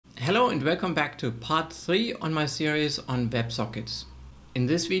Hello and welcome back to part 3 on my series on Websockets. In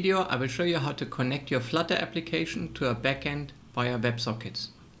this video I will show you how to connect your Flutter application to a backend via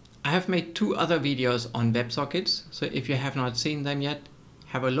Websockets. I have made 2 other videos on Websockets, so if you have not seen them yet,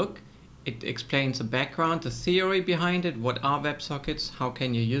 have a look. It explains the background, the theory behind it, what are Websockets, how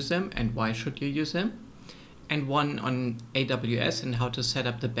can you use them and why should you use them. And one on AWS and how to set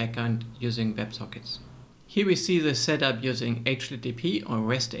up the backend using Websockets. Here we see the setup using HTTP or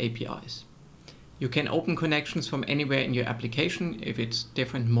REST APIs. You can open connections from anywhere in your application if it's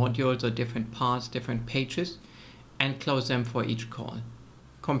different modules or different parts, different pages, and close them for each call.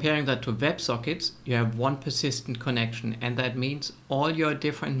 Comparing that to Websockets, you have one persistent connection, and that means all your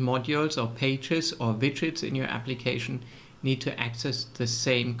different modules or pages or widgets in your application need to access the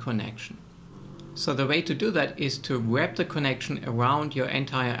same connection. So the way to do that is to wrap the connection around your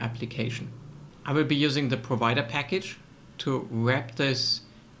entire application. I will be using the provider package to wrap this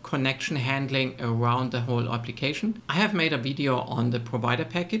connection handling around the whole application. I have made a video on the provider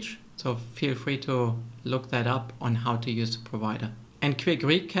package, so feel free to look that up on how to use the provider. And quick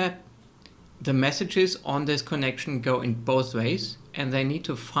recap, the messages on this connection go in both ways, and they need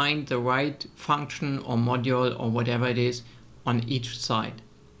to find the right function or module or whatever it is on each side.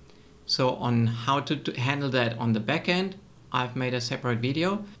 So on how to handle that on the backend, I've made a separate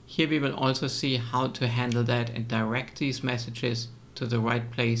video. Here we will also see how to handle that and direct these messages to the right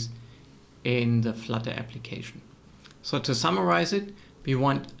place in the Flutter application. So to summarize it, we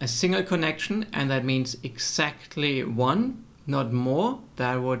want a single connection, and that means exactly one, not more.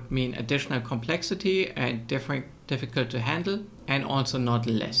 That would mean additional complexity and difficult to handle, and also not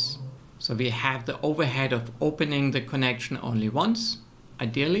less. So we have the overhead of opening the connection only once,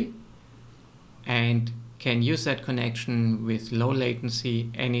 ideally, and can use that connection with low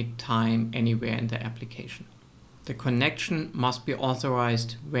latency anytime, anywhere in the application. The connection must be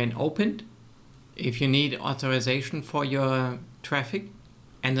authorized when opened, if you need authorization for your traffic,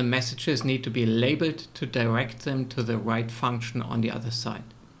 and the messages need to be labeled to direct them to the right function on the other side.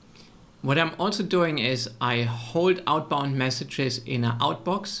 What I'm also doing is I hold outbound messages in an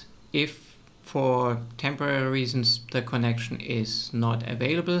outbox if for temporary reasons the connection is not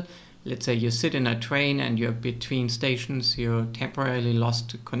available. Let's say you sit in a train and you're between stations, you're temporarily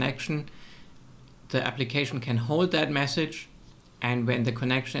lost to connection. The application can hold that message, and when the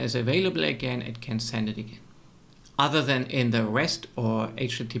connection is available again, it can send it again. Other than in the REST or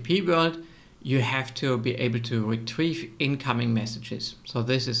HTTP world, you have to be able to retrieve incoming messages. So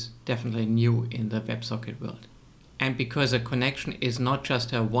this is definitely new in the WebSocket world. And because a connection is not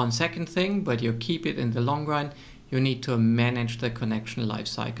just a 1 second thing, but you keep it in the long run, you need to manage the connection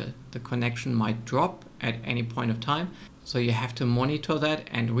lifecycle. The connection might drop at any point of time, so you have to monitor that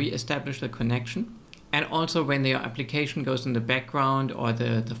and re-establish the connection. And also when your application goes in the background or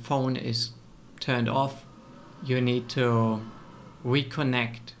the phone is turned off, you need to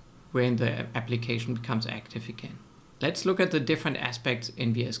reconnect when the application becomes active again. Let's look at the different aspects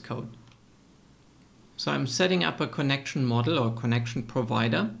in VS Code. So I'm setting up a connection model or connection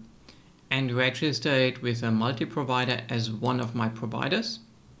provider and register it with a multi-provider as one of my providers.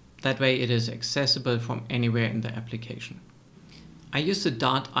 That way it is accessible from anywhere in the application. I use the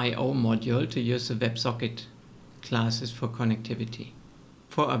 .io module to use the WebSocket classes for connectivity.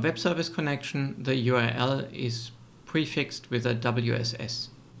 For a web service connection, the URL is prefixed with a WSS.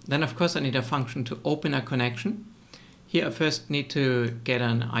 Then of course I need a function to open a connection. Here I first need to get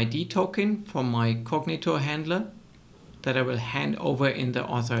an ID token from my Cognito handler that I will hand over in the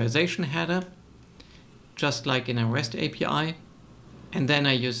authorization header, just like in a REST API. And then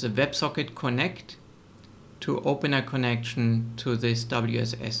I use the WebSocket connect to open a connection to this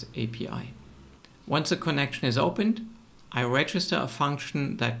WSS API. Once the connection is opened, I register a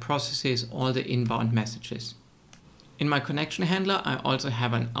function that processes all the inbound messages. In my connection handler, I also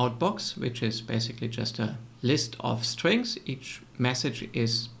have an outbox, which is basically just a list of strings. Each message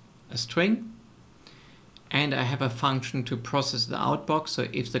is a string. And I have a function to process the outbox. So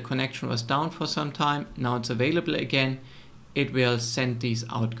if the connection was down for some time, now it's available again, it will send these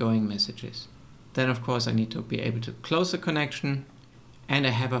outgoing messages. Then of course I need to be able to close the connection, and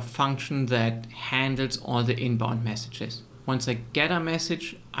I have a function that handles all the inbound messages. Once I get a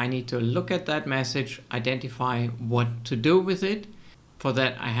message, I need to look at that message, identify what to do with it. For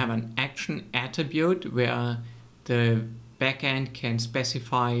that I have an action attribute where the backend can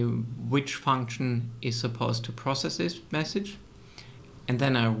specify which function is supposed to process this message, and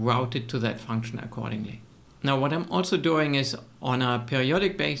then I route it to that function accordingly. Now what I'm also doing is on a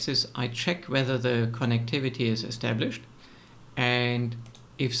periodic basis I check whether the connectivity is established, and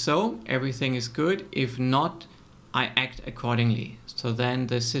if so, everything is good. If not, I act accordingly. So then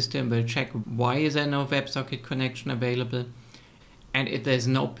the system will check why is there no WebSocket connection available. And if there's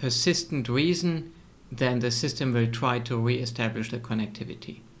no persistent reason, then the system will try to re-establish the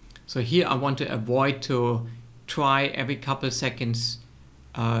connectivity. So here I want to avoid to try every couple seconds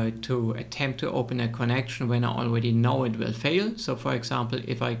to attempt to open a connection when I already know it will fail. So for example,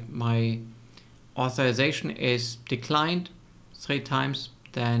 if my authorization is declined 3 times,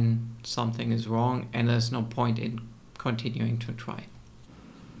 then something is wrong and there's no point in continuing to try.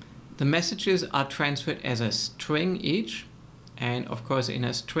 The messages are transferred as a string each. And of course, in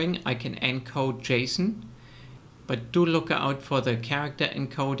a string, I can encode JSON, but do look out for the character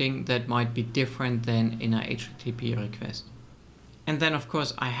encoding that might be different than in a HTTP request. And then of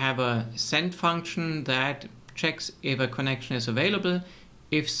course, I have a send function that checks if a connection is available.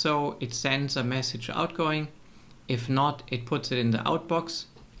 If so, it sends a message outgoing. If not, it puts it in the outbox.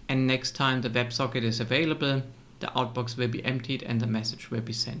 And next time the WebSocket is available, the outbox will be emptied and the message will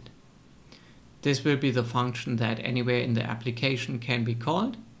be sent. This will be the function that anywhere in the application can be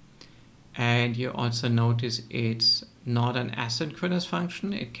called. And you also notice it's not an asynchronous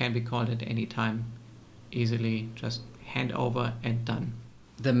function. It can be called at any time easily, just hand over and done.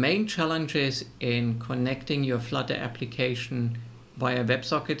 The main challenges in connecting your Flutter application via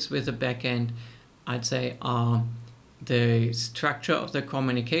WebSockets with the backend, I'd say, are the structure of the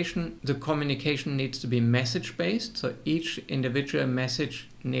communication. The communication needs to be message-based, so each individual message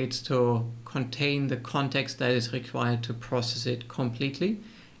needs to contain the context that is required to process it completely,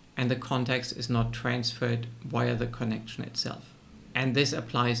 and the context is not transferred via the connection itself. And this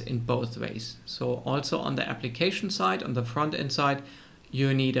applies in both ways. So also on the application side, on the front-end side,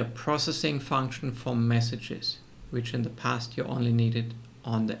 you need a processing function for messages, which in the past you only needed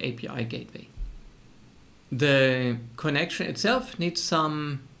on the API gateway. The connection itself needs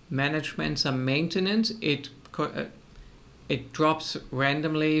some management, some maintenance. It drops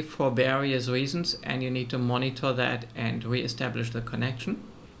randomly for various reasons, and you need to monitor that and re-establish the connection.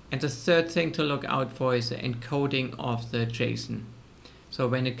 And the third thing to look out for is the encoding of the JSON. So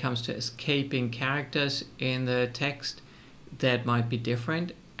when it comes to escaping characters in the text, that might be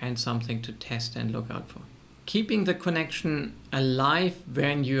different and something to test and look out for. Keeping the connection alive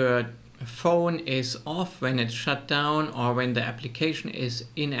when your phone is off, when it's shut down, or when the application is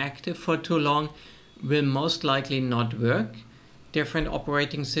inactive for too long will most likely not work. Different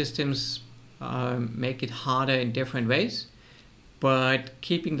operating systems make it harder in different ways, but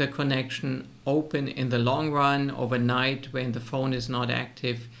keeping the connection open in the long run overnight when the phone is not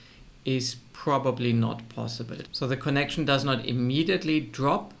active is probably not possible. So the connection does not immediately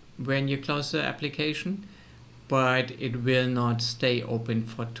drop when you close the application, but it will not stay open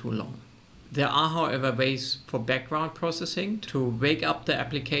for too long. There are, however, ways for background processing to wake up the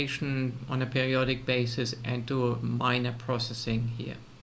application on a periodic basis and do minor processing here.